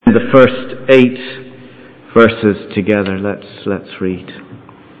The first 8 verses together. Let's read.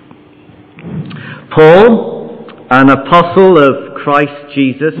 Paul, an apostle of Christ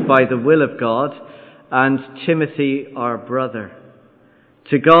Jesus by the will of God, and Timothy, our brother,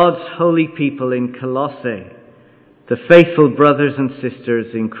 to God's holy people in Colossae, the faithful brothers and sisters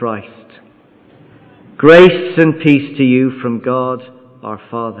in Christ. Grace and peace to you from God our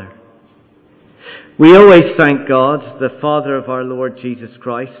Father. We always thank God, the Father of our Lord Jesus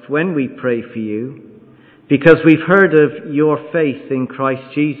Christ, when we pray for you, because we've heard of your faith in Christ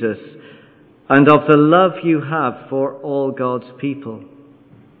Jesus and of the love you have for all God's people.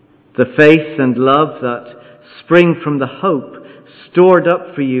 The faith and love that spring from the hope stored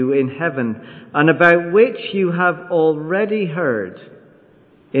up for you in heaven, and about which you have already heard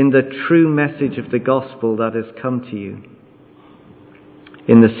in the true message of the gospel that has come to you.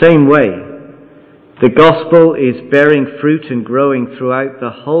 In the same way, the gospel is bearing fruit and growing throughout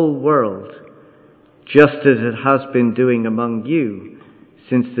the whole world, just as it has been doing among you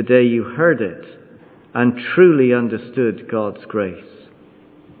since the day you heard it and truly understood God's grace.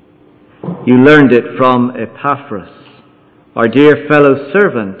 You learned it from Epaphras, our dear fellow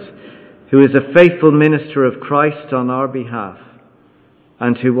servant, who is a faithful minister of Christ on our behalf,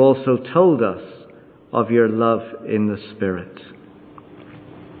 and who also told us of your love in the Spirit.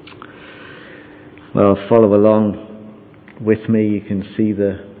 Well, follow along with me. You can see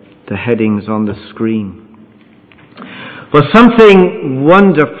the headings on the screen. Well, something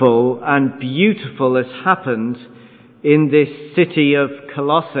wonderful and beautiful has happened in this city of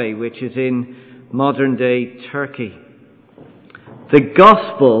Colossae, which is in modern-day Turkey. The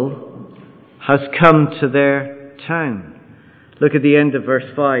gospel has come to their town. Look at the end of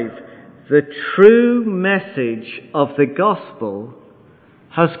verse 5. The true message of the gospel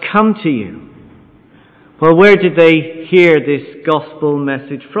has come to you. Well, where did they hear this gospel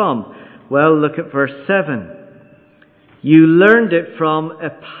message from? Well, look at verse 7. You learned it from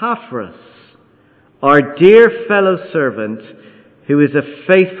Epaphras, our dear fellow servant, who is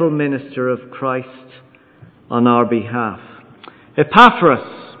a faithful minister of Christ on our behalf.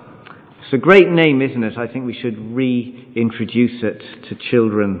 Epaphras. It's a great name, isn't it? I think we should reintroduce it to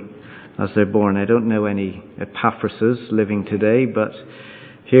children as they're born. I don't know any Epaphrases living today, but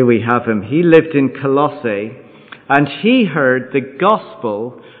here we have him. He lived in Colossae, and he heard the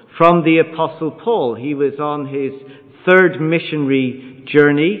gospel from the Apostle Paul. He was on his 3rd missionary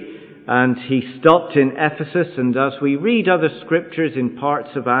journey, and he stopped in Ephesus, and as we read other scriptures in parts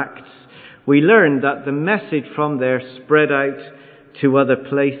of Acts, we learn that the message from there spread out to other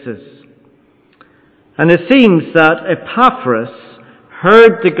places. And it seems that Epaphras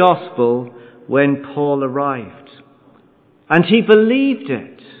heard the gospel when Paul arrived, and he believed it.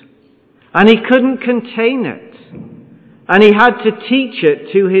 And he couldn't contain it. And he had to teach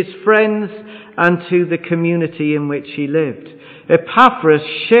it to his friends and to the community in which he lived. Epaphras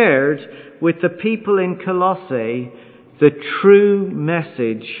shared with the people in Colossae the true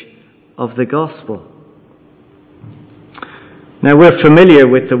message of the gospel. Now, we're familiar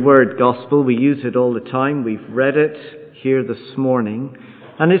with the word gospel. We use it all the time. We've read it here this morning.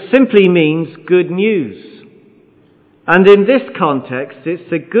 And it simply means good news. And in this context, it's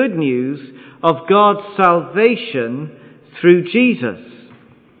the good news of God's salvation through Jesus.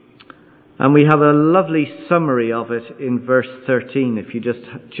 And we have a lovely summary of it in verse 13, if you just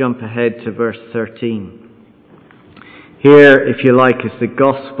jump ahead to verse 13. Here, if you like, is the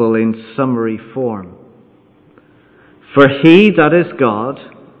gospel in summary form. For he, that is God,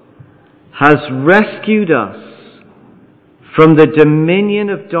 has rescued us from the dominion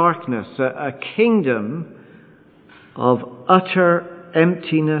of darkness, a kingdom of utter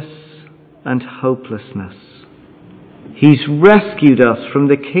emptiness and hopelessness. He's rescued us from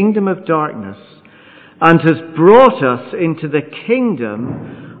the kingdom of darkness and has brought us into the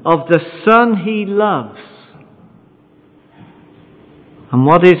kingdom of the Son he loves. And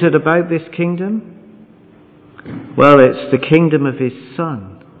what is it about this kingdom? Well, it's the kingdom of his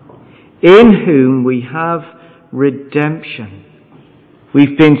Son, in whom we have redemption.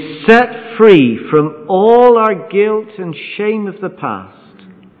 We've been set free from all our guilt and shame of the past,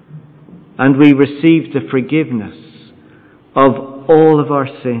 and we receive the forgiveness of all of our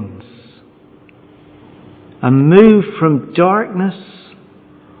sins. A move from darkness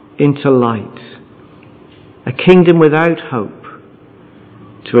into light, a kingdom without hope,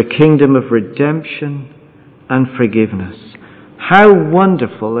 to a kingdom of redemption and forgiveness. How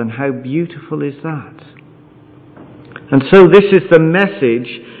wonderful and how beautiful is that? And so this is the message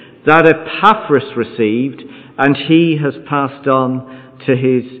that Epaphras received, and he has passed on to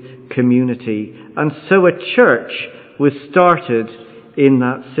his community. And so a church was started in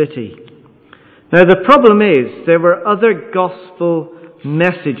that city. Now the problem is there were other gospel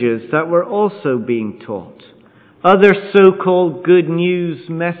messages that were also being taught. Other so-called good news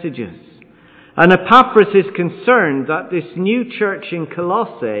messages. And Epaphras is concerned that this new church in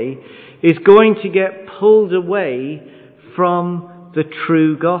Colossae is going to get pulled away from the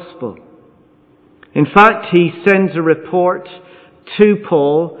true gospel. In fact, he sends a report to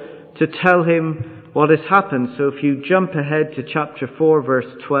Paul to tell him what has happened. So if you jump ahead to chapter 4, verse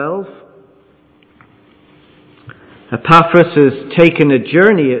 12. Epaphras has taken a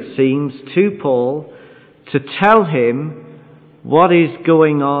journey, it seems, to Paul to tell him what is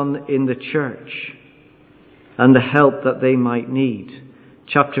going on in the church and the help that they might need.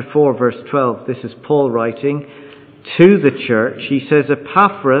 Chapter 4, verse 12, this is Paul writing to the church. He says,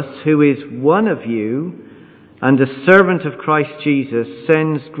 Epaphras, who is one of you and a servant of Christ Jesus,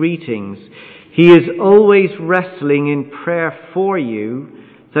 sends greetings. He is always wrestling in prayer for you,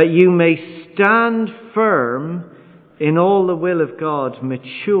 that you may stand firm in all the will of God,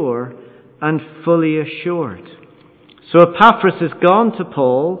 mature and fully assured. So Epaphras has gone to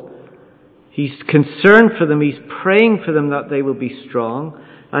Paul. He's concerned for them. He's praying for them that they will be strong.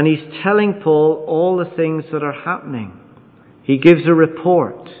 And he's telling Paul all the things that are happening. He gives a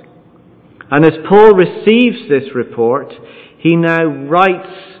report. And as Paul receives this report, he now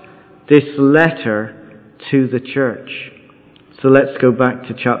writes this letter to the church. So let's go back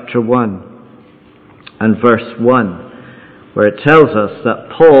to chapter 1 and verse 1, where it tells us that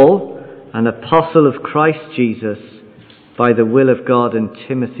Paul, an apostle of Christ Jesus, by the will of God, and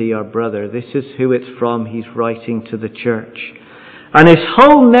Timothy, our brother. This is who it's from. He's writing to the church. And his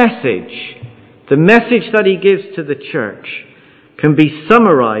whole message, the message that he gives to the church, can be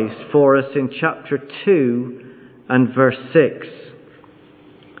summarized for us in chapter 2 and verse 6.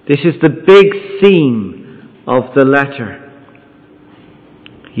 This is the big theme of the letter.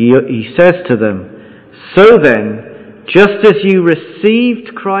 He says to them, so then, just as you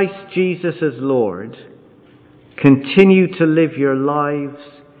received Christ Jesus as Lord, continue to live your lives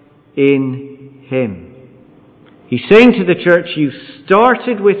in Him. He's saying to the church, you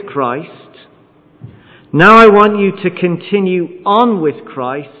started with Christ. Now I want you to continue on with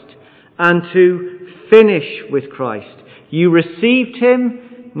Christ and to finish with Christ. You received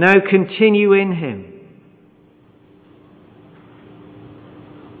Him, now continue in Him.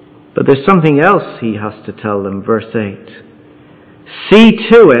 But there's something else he has to tell them, verse 8. See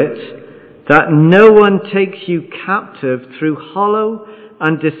to it that no one takes you captive through hollow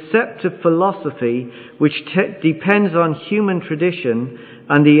and deceptive philosophy which depends on human tradition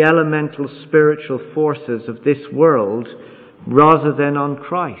and the elemental spiritual forces of this world rather than on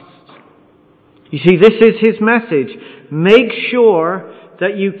Christ. You see, this is his message. Make sure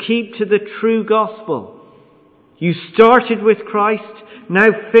that you keep to the true gospel. You started with Christ, now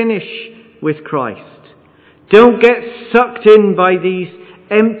finish with Christ. Don't get sucked in by these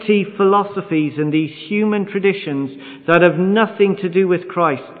empty philosophies and these human traditions that have nothing to do with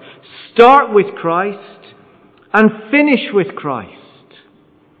Christ. Start with Christ and finish with Christ.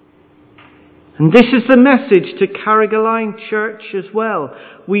 And this is the message to Carrigaline Church as well.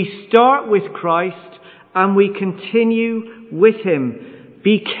 We start with Christ and we continue with Him.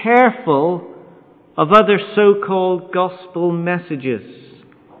 Be careful of other so-called gospel messages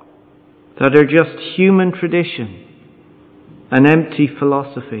that are just human tradition and empty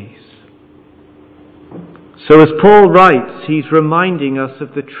philosophies. So as Paul writes, he's reminding us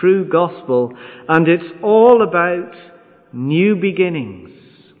of the true gospel, and it's all about new beginnings.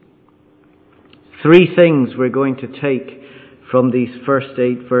 3 things we're going to take from these first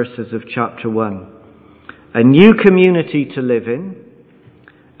 8 verses of chapter 1. A new community to live in,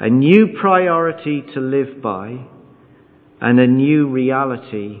 a new priority to live by, and a new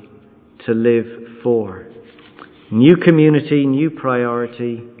reality to live for. New community, new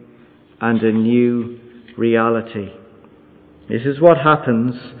priority, and a new reality. This is what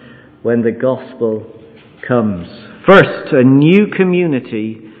happens when the gospel comes. First, a new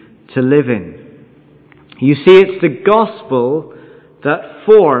community to live in. You see, it's the gospel that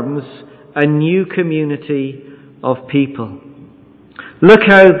forms a new community of people. Look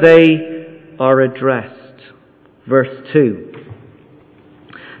how they are addressed. Verse 2.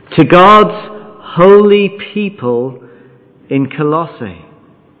 To God's holy people in Colossae.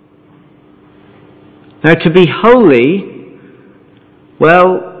 Now, to be holy,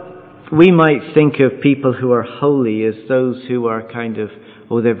 well, we might think of people who are holy as those who are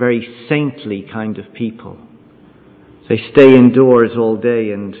they're very saintly kind of people. They stay indoors all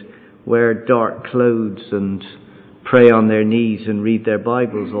day and wear dark clothes and pray on their knees and read their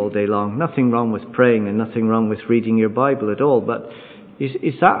Bibles all day long. Nothing wrong with praying and nothing wrong with reading your Bible at all, but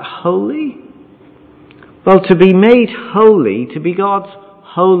Is that holy? Well, to be made holy, to be God's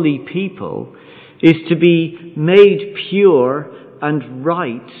holy people, is to be made pure and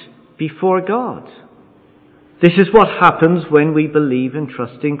right before God. This is what happens when we believe and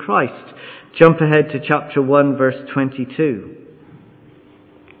trust in Christ. Jump ahead to chapter 1, verse 22.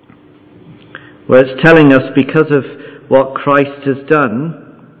 Where it's telling us because of what Christ has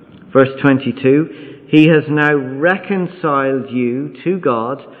done, verse 22, He has now reconciled you to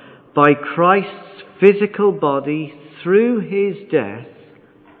God by Christ's physical body through His death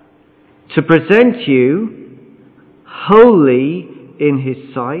to present you holy in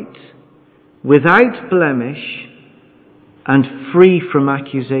His sight, without blemish and free from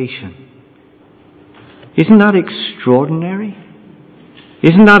accusation. Isn't that extraordinary?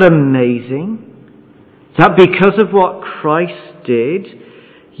 Isn't that amazing? That because of what Christ did,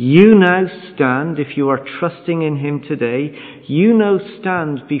 you now stand, if you are trusting in Him today, you now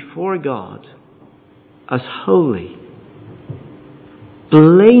stand before God as holy,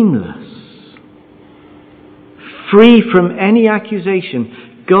 blameless, free from any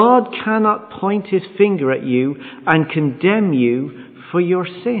accusation. God cannot point His finger at you and condemn you for your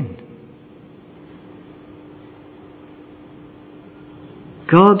sin.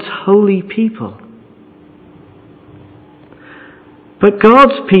 God's holy people. But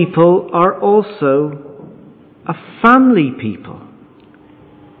God's people are also a family people.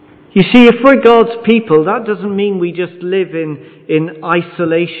 You see, if we're God's people, that doesn't mean we just live in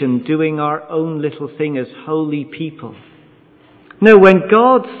isolation, doing our own little thing as holy people. No, when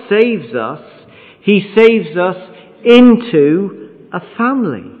God saves us, He saves us into a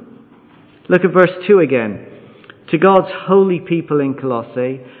family. Look at verse 2 again. To God's holy people in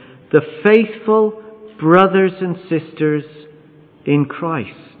Colossae, the faithful brothers and sisters in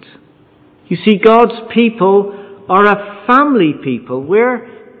Christ. You see, God's people are a family people.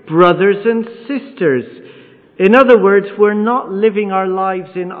 We're brothers and sisters. In other words, we're not living our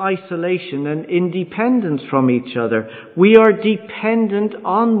lives in isolation and independence from each other. We are dependent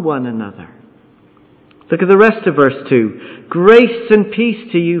on one another. Look at the rest of verse 2. Grace and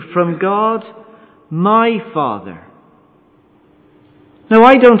peace to you from God, my Father. Now,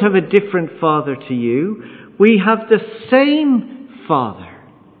 I don't have a different Father to you. We have the same Father,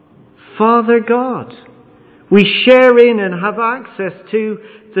 Father God. We share in and have access to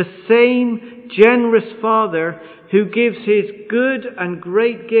the same generous Father who gives His good and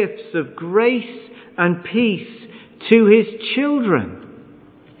great gifts of grace and peace to His children.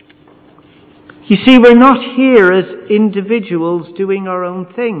 You see, we're not here as individuals doing our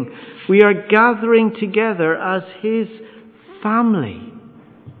own thing. We are gathering together as His family.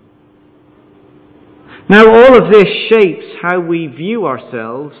 Now, all of this shapes how we view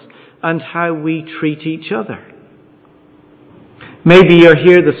ourselves and how we treat each other. Maybe you're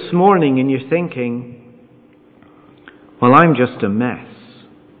here this morning and you're thinking, well, I'm just a mess.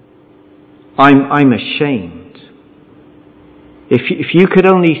 I'm ashamed. If you could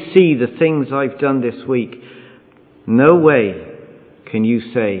only see the things I've done this week, no way can you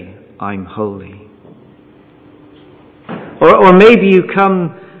say I'm holy. Or maybe you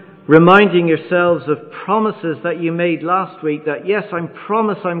come reminding yourselves of promises that you made last week that, yes, I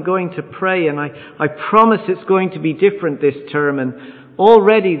promise I'm going to pray and I promise it's going to be different this term, and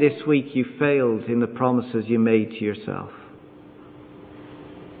already this week you failed in the promises you made to yourself.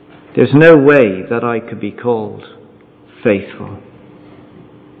 There's no way that I could be called faithful.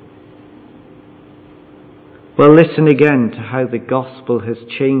 Well, listen again to how the gospel has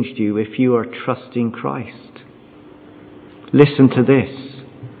changed you if you are trusting Christ. Listen to this.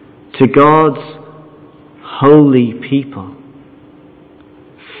 To God's holy people,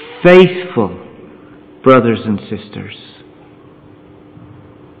 faithful brothers and sisters.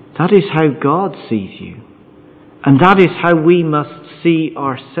 That is how God sees you. And that is how we must see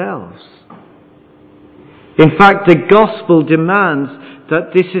ourselves. In fact, the gospel demands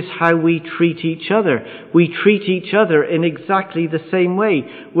that this is how we treat each other. We treat each other in exactly the same way.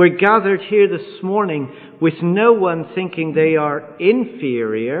 We're gathered here this morning with no one thinking they are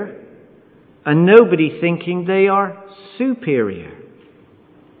inferior and nobody thinking they are superior.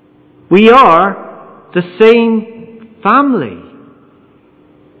 We are the same family.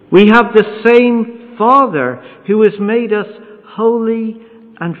 We have the same Father who has made us holy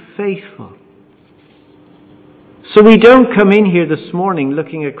and faithful. So we don't come in here this morning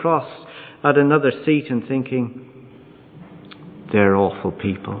looking across at another seat and thinking, they're awful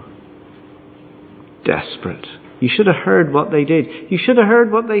people. Desperate. You should have heard what they did. You should have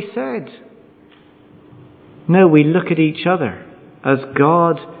heard what they said. No, we look at each other as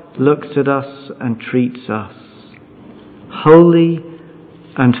God looks at us and treats us. Holy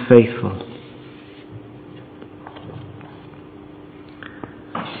and faithful.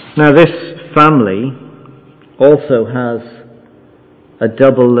 Now, this family also has a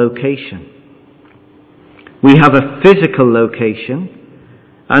double location. We have a physical location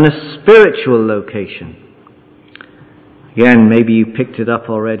and a spiritual location. Again, maybe you picked it up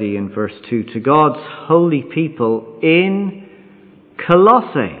already in verse 2. To God's holy people in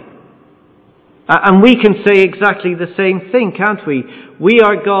Colossae. And we can say exactly the same thing, can't we? We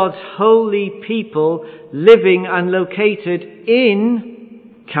are God's holy people living and located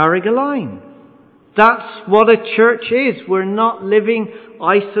in Carrigaline. That's what a church is. We're not living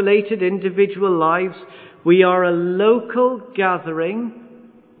isolated individual lives. We are a local gathering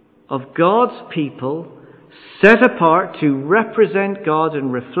of God's people set apart to represent God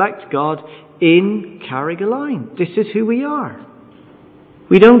and reflect God in Carrigaline. This is who we are.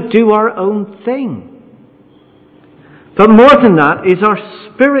 We don't do our own thing. But more than that is our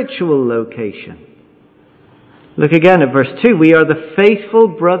spiritual location. Look again at verse 2. We are the faithful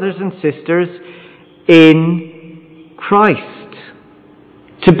brothers and sisters in Christ.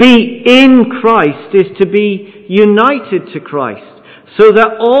 To be in Christ is to be united to Christ, so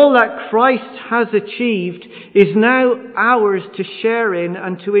that all that Christ has achieved is now ours to share in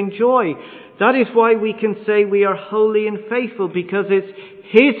and to enjoy. That is why we can say we are holy and faithful, because it's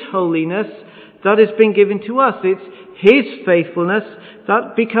His holiness that has been given to us. It's His faithfulness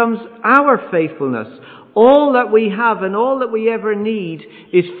that becomes our faithfulness. All that we have and all that we ever need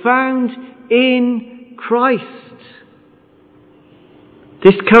is found in Christ.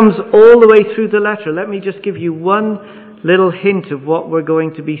 This comes all the way through the letter. Let me just give you one little hint of what we're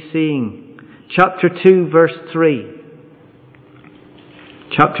going to be seeing. Chapter 2, verse 3.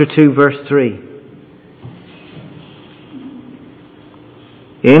 Chapter 2, verse 3.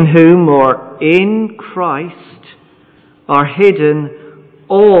 In whom, or in Christ, are hidden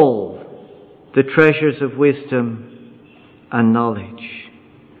all the treasures of wisdom and knowledge.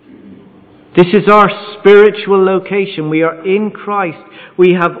 This is our spiritual location. We are in Christ.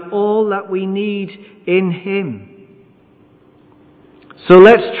 We have all that we need in Him. So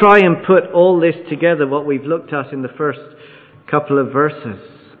let's try and put all this together, what we've looked at in the first couple of verses.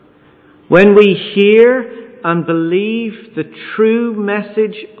 When we hear and believe the true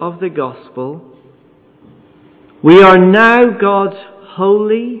message of the gospel, we are now God's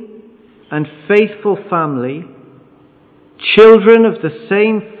holy and faithful family, children of the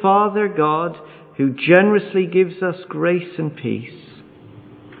same Father God who generously gives us grace and peace,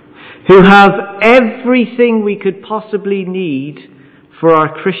 who have everything we could possibly need for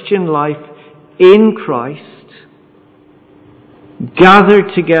our Christian life in Christ,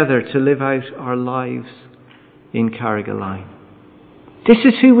 gathered together to live out our lives in Carrigaline. This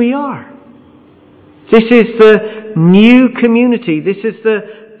is who we are. This is the new community. This is the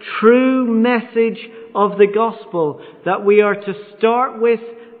true message of the gospel that we are to start with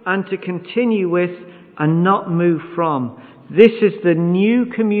and to continue with and not move from. This is the new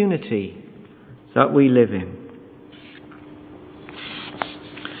community that we live in.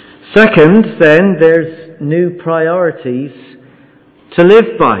 Second, then, there's new priorities to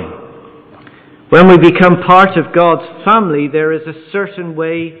live by. When we become part of God's family, there is a certain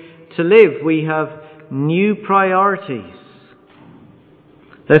way to live. We have new priorities.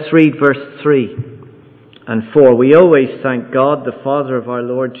 Let's read verse 3 and 4. We always thank God, the Father of our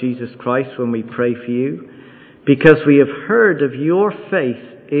Lord Jesus Christ, when we pray for you, because we have heard of your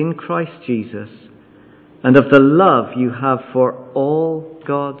faith in Christ Jesus and of the love you have for all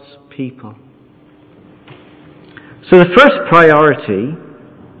God's people. So the first priority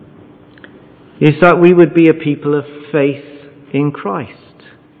is that we would be a people of faith in Christ.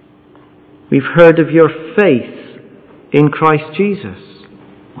 We've heard of your faith in Christ Jesus.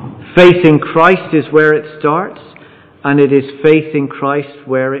 Faith in Christ is where it starts, and it is faith in Christ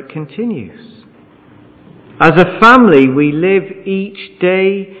where it continues. As a family, we live each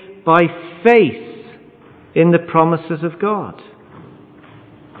day by faith in the promises of God.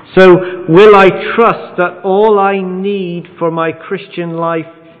 So, will I trust that all I need for my Christian life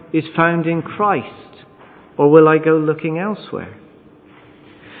is found in Christ, or will I go looking elsewhere?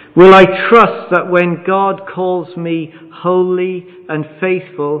 Will I trust that when God calls me holy and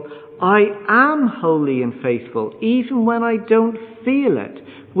faithful, I am holy and faithful, even when I don't feel it?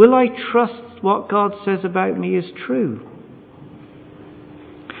 Will I trust what God says about me is true?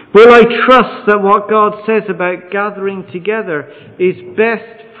 Will I trust that what God says about gathering together is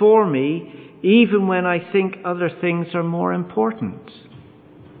best for me, even when I think other things are more important?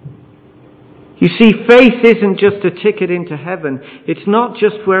 You see, faith isn't just a ticket into heaven. It's not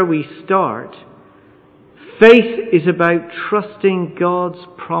just where we start. Faith is about trusting God's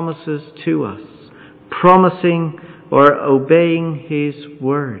promises to us, promising or obeying His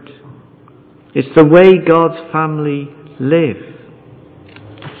word. It's the way God's family live.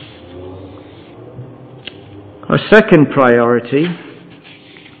 Our second priority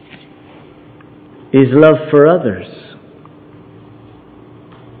is love for others.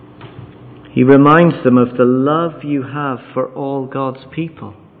 He reminds them of the love you have for all God's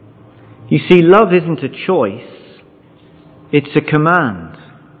people. You see, love isn't a choice, it's a command.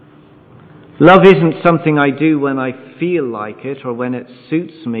 Love isn't something I do when I feel like it, or when it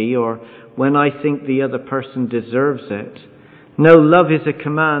suits me, or when I think the other person deserves it. No, love is a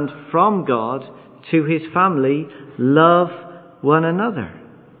command from God to His family. Love one another.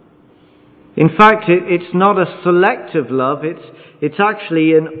 In fact, it's not a selective love, it's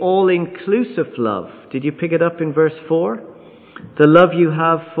actually an all-inclusive love. Did you pick it up in verse 4? The love you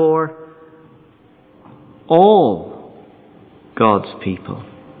have for all God's people.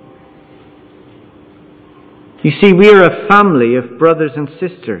 You see, we are a family of brothers and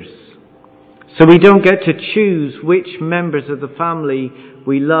sisters. So we don't get to choose which members of the family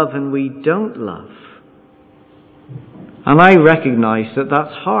we love and we don't love. And I recognize that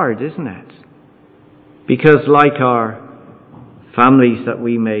that's hard, isn't it? Because like our families that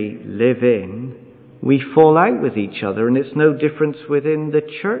we may live in, we fall out with each other, and it's no difference within the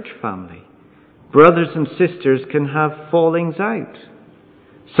church family. Brothers and sisters can have fallings out.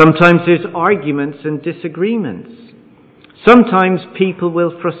 Sometimes there's arguments and disagreements. Sometimes people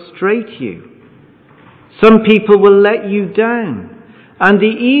will frustrate you. Some people will let you down. And the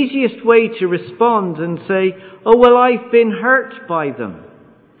easiest way to respond and say, "Oh, well, I've been hurt by them."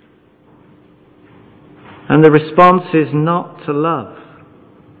 And the response is not to love.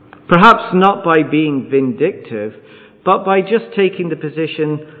 Perhaps not by being vindictive, but by just taking the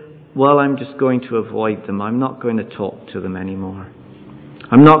position, well, I'm just going to avoid them. I'm not going to talk to them anymore.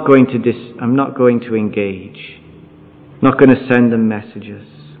 I'm not going to engage. I'm not going to send them messages.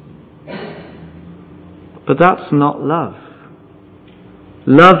 But that's not love.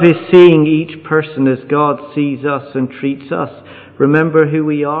 Love is seeing each person as God sees us and treats us. Remember who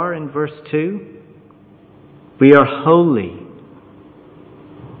we are in verse 2? We are holy.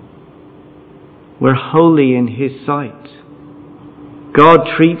 We're holy in His sight. God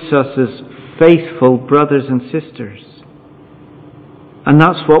treats us as faithful brothers and sisters. And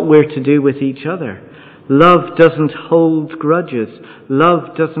that's what we're to do with each other. Love doesn't hold grudges.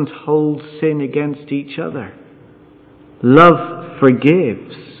 Love doesn't hold sin against each other. Love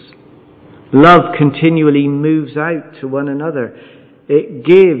forgives. Love continually moves out to one another. It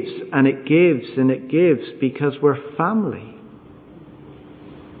gives and it gives and it gives because we're family.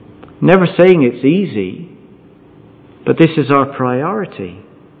 Never saying it's easy, but this is our priority.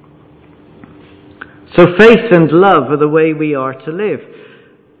 So faith and love are the way we are to live.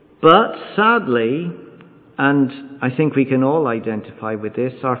 But sadly, and I think we can all identify with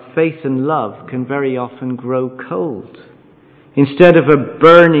this, our faith and love can very often grow cold. Instead of a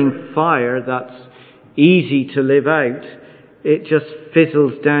burning fire that's easy to live out, it just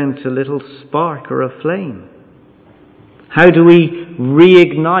fizzles down to a little spark or a flame. How do we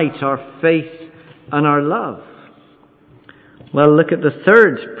reignite our faith and our love? Well, look at the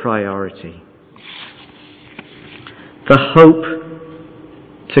third priority. The hope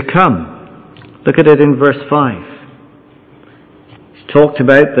to come. Look at it in verse 5. He's talked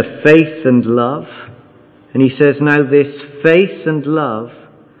about the faith and love. And he says, now this faith and love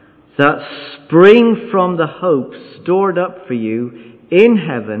that spring from the hope stored up for you in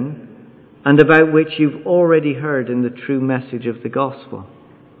heaven and about which you've already heard in the true message of the gospel.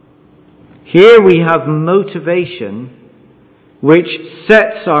 Here we have motivation which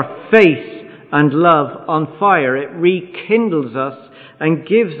sets our faith and love on fire. It rekindles us and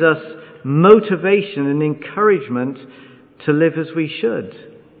gives us motivation and encouragement to live as we should.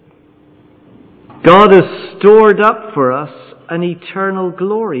 God has stored up for us an eternal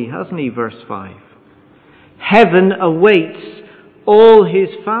glory, hasn't He? Verse 5. Heaven awaits all His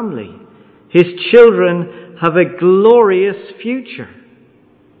family. His children have a glorious future.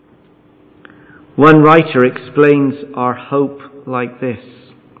 One writer explains our hope like this.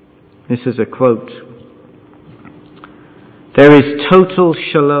 This is a quote. There is total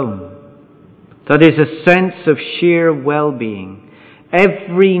shalom. That is a sense of sheer well-being.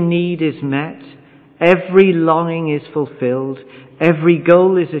 Every need is met. Every longing is fulfilled. Every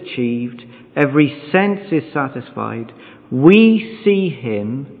goal is achieved. Every sense is satisfied. We see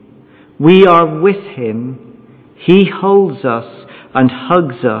Him. We are with Him. He holds us and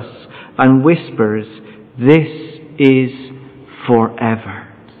hugs us and whispers, "This is forever."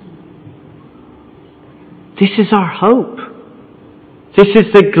 This is our hope. This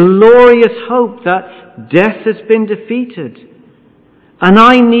is the glorious hope that death has been defeated. And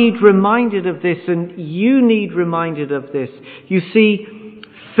I need reminded of this, and you need reminded of this. You see,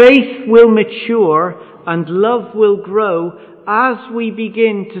 faith will mature and love will grow as we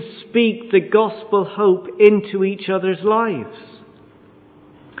begin to speak the gospel hope into each other's lives.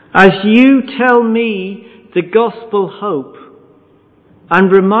 As you tell me the gospel hope and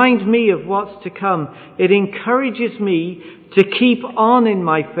remind me of what's to come, it encourages me to keep on in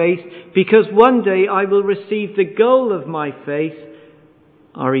my faith, because one day I will receive the goal of my faith,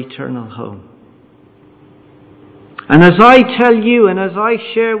 our eternal home. And as I tell you and as I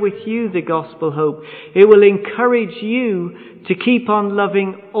share with you the gospel hope, it will encourage you to keep on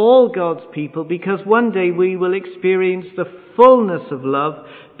loving all God's people, because one day we will experience the fullness of love,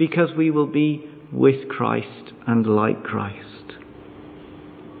 because we will be with Christ and like Christ.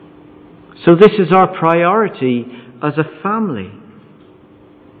 So this is our priority as a family.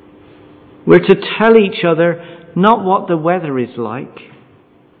 We're to tell each other not what the weather is like.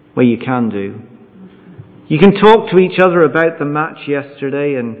 Well, you can do. You can talk to each other about the match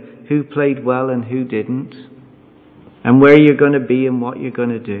yesterday and who played well and who didn't, and where you're going to be and what you're going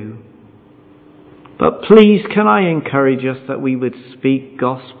to do. But please, can I encourage us that we would speak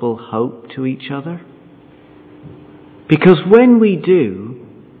gospel hope to each other? Because when we do,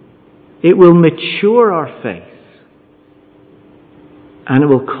 it will mature our faith and it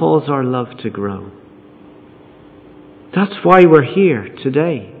will cause our love to grow. That's why we're here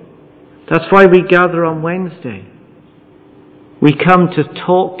today. That's why we gather on Wednesday. We come to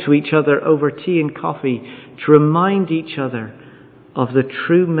talk to each other over tea and coffee, to remind each other of the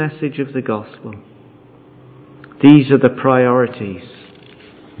true message of the gospel. These are the priorities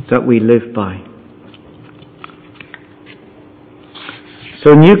that we live by.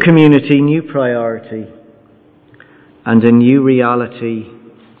 So new community, new priority, and a new reality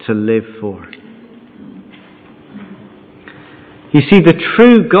to live for. You see, the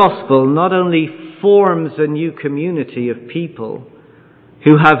true gospel not only forms a new community of people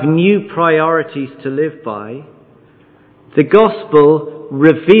who have new priorities to live by, the gospel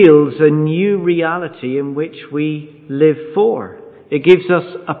reveals a new reality in which we live for. It gives us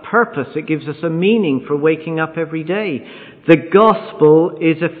a purpose. It gives us a meaning for waking up every day. The gospel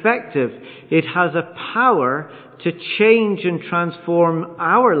is effective. It has a power to change and transform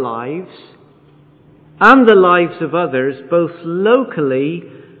our lives and the lives of others, both locally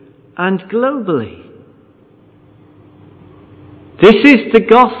and globally. This is the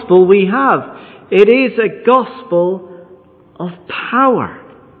gospel we have. It is a gospel of power.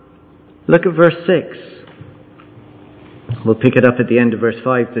 Look at verse 6. We'll pick it up at the end of verse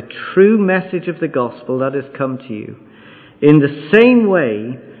 5. The true message of the gospel that has come to you. In the same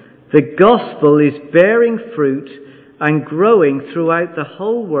way, the gospel is bearing fruit and growing throughout the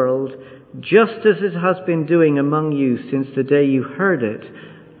whole world, just as it has been doing among you since the day you heard it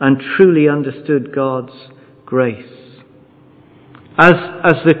and truly understood God's grace. As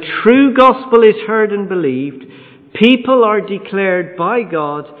the true gospel is heard and believed, people are declared by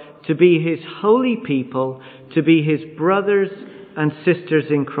God to be His holy people, to be His brothers and sisters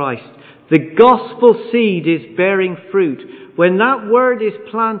in Christ. The gospel seed is bearing fruit. When that word is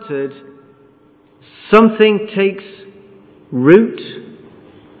planted, something takes root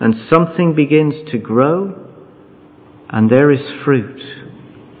and something begins to grow, and there is fruit.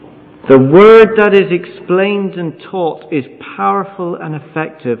 The word that is explained and taught is powerful and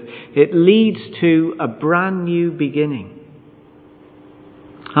effective. It leads to a brand new beginning.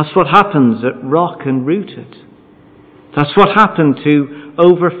 That's what happens at Rock and Rooted. That's what happened to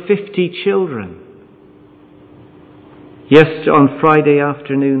over 50 children. Yes, on Friday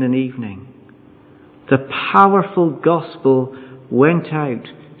afternoon and evening. The powerful gospel went out.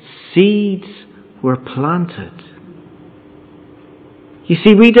 Seeds were planted. You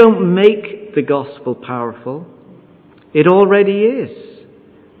see, we don't make the gospel powerful. It already is.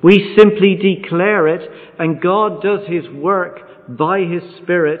 We simply declare it, and God does His work by His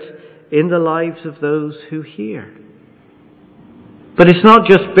Spirit in the lives of those who hear. But it's not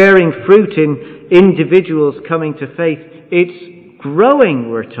just bearing fruit in individuals coming to faith. It's growing,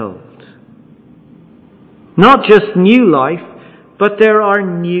 we're told. Not just new life, but there are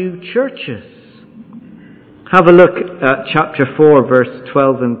new churches. Have a look at chapter 4, verse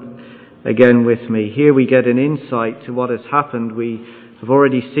 12 and again with me. Here we get an insight to what has happened. We have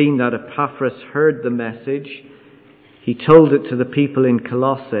already seen that Epaphras heard the message. He told it to the people in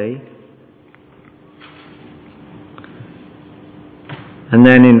Colossae. And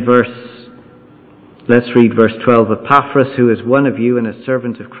then in verse Let's read verse 12. Epaphras, who is one of you and a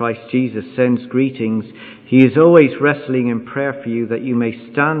servant of Christ Jesus, sends greetings. He is always wrestling in prayer for you, that you may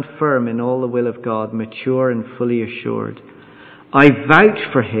stand firm in all the will of God, mature and fully assured. I vouch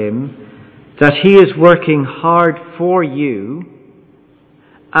for him that he is working hard for you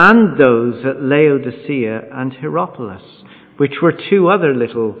and those at Laodicea and Hierapolis, which were two other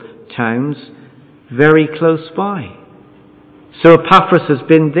little towns very close by. So Epaphras has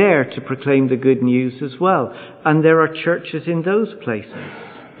been there to proclaim the good news as well, and there are churches in those places.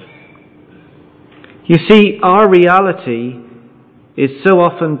 You see, our reality is so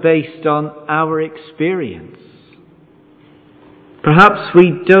often based on our experience. Perhaps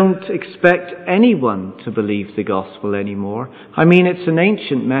we don't expect anyone to believe the gospel anymore. I mean, it's an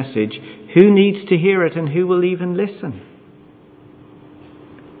ancient message. Who needs to hear it and who will even listen?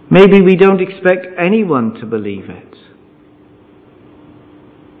 Maybe we don't expect anyone to believe it.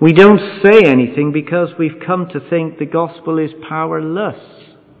 We don't say anything because we've come to think the gospel is powerless.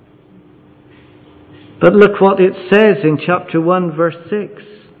 But look what it says in chapter 1, verse 6.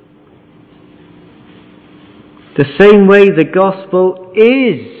 The same way the gospel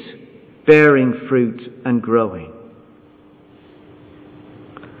is bearing fruit and growing.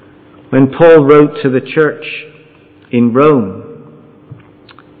 When Paul wrote to the church in Rome,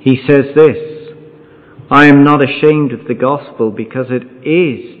 he says this, I am not ashamed of the gospel, because it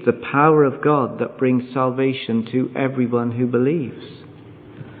is the power of God that brings salvation to everyone who believes.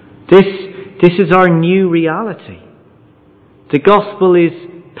 This is our new reality. The gospel is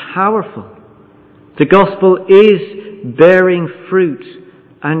powerful. The gospel is bearing fruit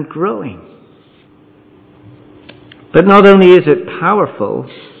and growing. But not only is it powerful,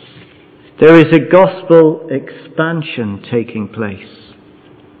 there is a gospel expansion taking place,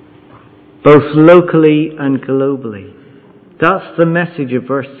 both locally and globally. That's the message of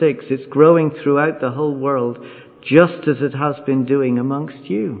verse 6. It's growing throughout the whole world, just as it has been doing amongst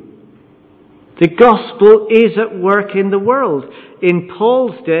you. The gospel is at work in the world. In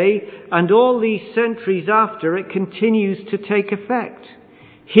Paul's day and all these centuries after, it continues to take effect.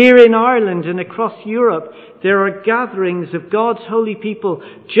 Here in Ireland and across Europe, there are gatherings of God's holy people,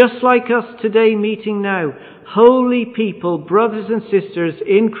 just like us today meeting now. Holy people, brothers and sisters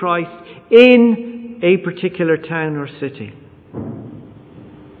in Christ, in a particular town or city.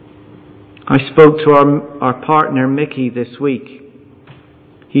 I spoke to our partner Mickey this week.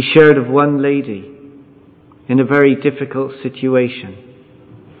 He shared of one lady in a very difficult situation,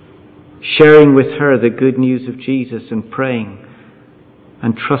 sharing with her the good news of Jesus and praying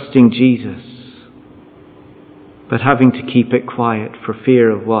and trusting Jesus, but having to keep it quiet for fear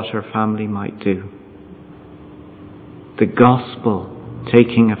of what her family might do. The gospel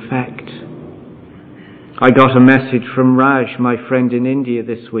taking effect. I got a message from Raj, my friend in India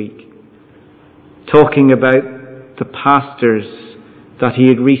this week, talking about the pastors that he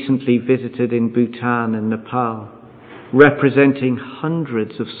had recently visited in Bhutan and Nepal, representing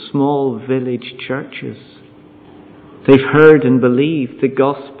hundreds of small village churches. They've heard and believed the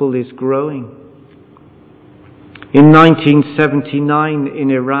gospel is growing. In 1979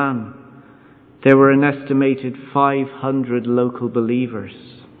 in Iran, there were an estimated 500 local believers.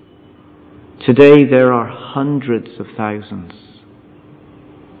 Today there are hundreds of thousands.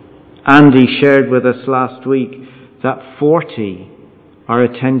 Andy shared with us last week that 40 are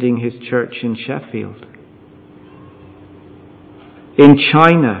attending his church in Sheffield. In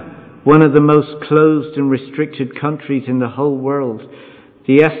China, one of the most closed and restricted countries in the whole world,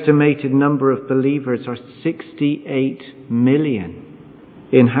 the estimated number of believers are 68 million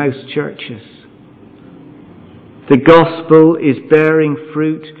in house churches. The gospel is bearing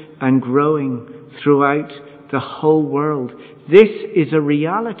fruit and growing throughout the whole world. This is a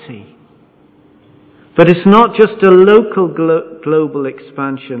reality. But it's not just a local global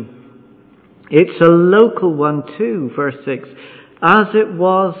expansion. It's a local one too, verse 6, as it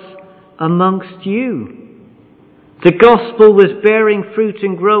was amongst you. The gospel was bearing fruit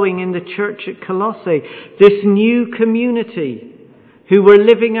and growing in the church at Colossae, this new community who were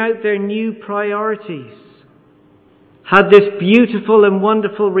living out their new priorities, had this beautiful and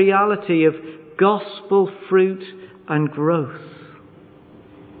wonderful reality of gospel fruit and growth.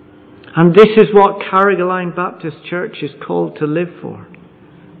 And this is what Carrigaline Baptist Church is called to live for.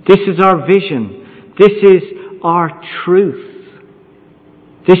 This is our vision. This is our truth.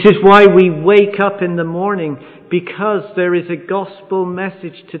 This is why we wake up in the morning, because there is a gospel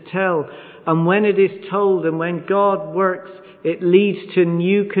message to tell. And when it is told and when God works, it leads to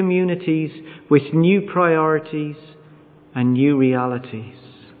new communities with new priorities and new realities.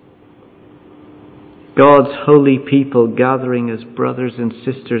 God's holy people gathering as brothers and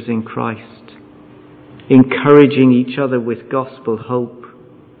sisters in Christ. encouraging each other with gospel hope,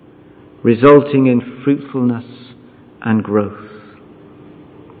 resulting in fruitfulness and growth.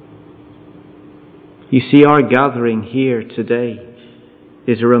 You see, our gathering here today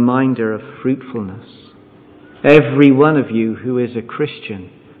is a reminder of fruitfulness. Every one of you who is a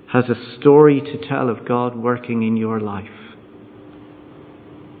Christian has a story to tell of God working in your life.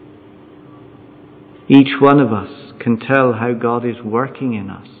 Each one of us can tell how God is working in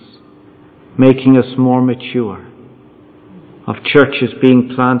us, making us more mature, of churches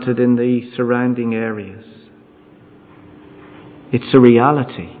being planted in the surrounding areas. It's a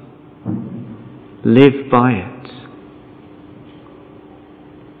reality. Live by it.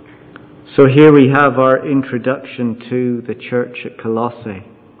 So here we have our introduction to the church at Colossae,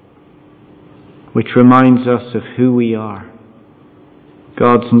 which reminds us of who we are,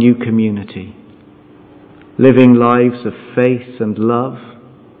 God's new community, living lives of faith and love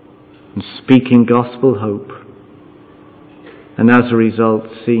and speaking gospel hope, and as a result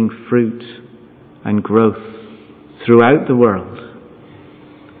seeing fruit and growth throughout the world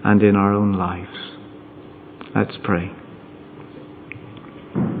and in our own lives. Let's pray.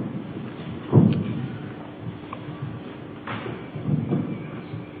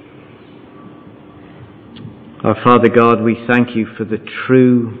 Our Father God, we thank you for the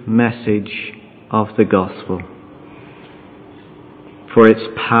true message of the gospel, for its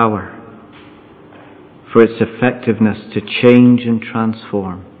power, for its effectiveness to change and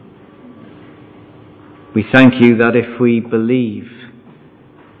transform. We thank you that if we believe,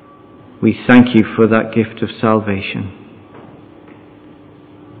 we thank you for that gift of salvation.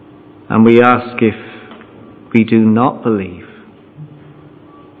 And we ask, if we do not believe,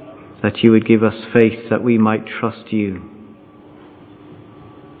 that you would give us faith that we might trust you,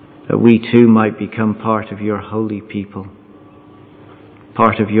 that we too might become part of your holy people,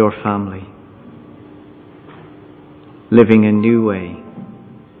 part of your family, living a new way.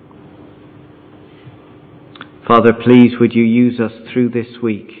 Father, please would you use us through this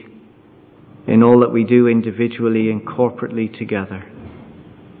week in all that we do individually and corporately together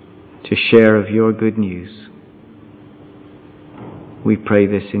to share of your good news. We pray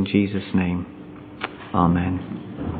this in Jesus' name. Amen.